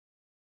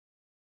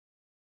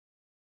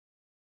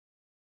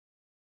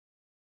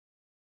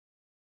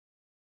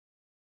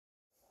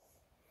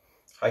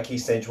Hi Key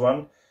Stage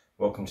 1,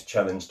 welcome to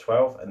Challenge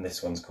 12, and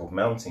this one's called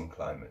Mountain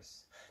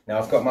Climbers. Now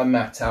I've got my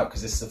mat out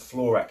because this is a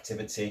floor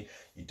activity.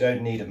 You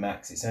don't need a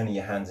mat, it's only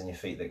your hands and your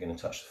feet that are going to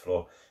touch the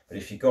floor. But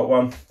if you've got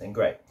one, then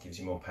great, it gives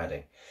you more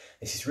padding.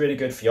 This is really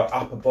good for your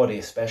upper body,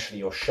 especially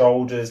your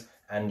shoulders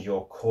and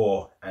your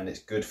core, and it's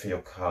good for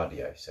your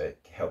cardio, so it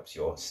helps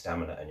your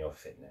stamina and your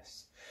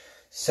fitness.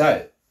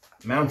 So,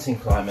 mountain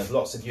climbers,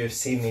 lots of you have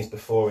seen these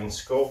before in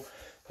school.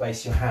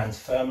 Place your hands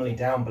firmly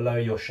down below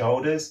your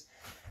shoulders,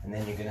 and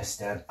then you're going to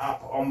stand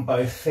up on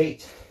both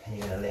feet and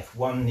you're going to lift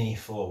one knee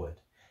forward.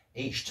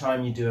 Each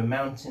time you do a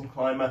mountain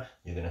climber,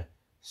 you're going to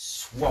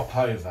swap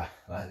over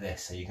like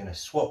this. So you're going to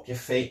swap your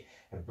feet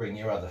and bring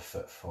your other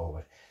foot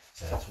forward.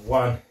 So that's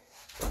 1,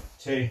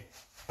 2,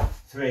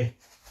 3,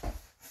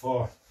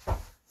 4,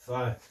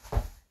 5,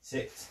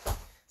 6,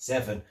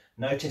 7.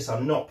 Notice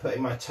I'm not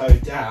putting my toe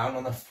down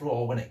on the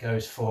floor when it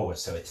goes forward.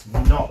 So it's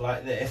not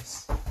like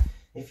this.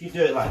 If you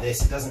do it like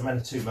this, it doesn't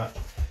matter too much.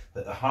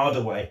 But the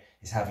harder way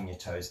is having your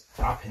toes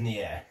up in the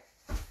air.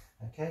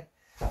 Okay?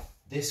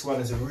 This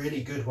one is a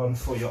really good one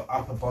for your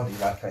upper body,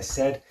 like I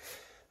said.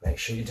 Make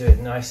sure you do it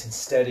nice and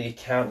steady.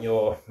 Count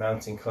your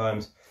mountain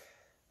climbs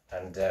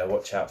and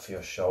watch out for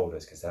your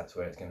shoulders, because that's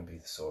where it's going to be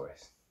the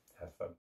sorest. Have fun.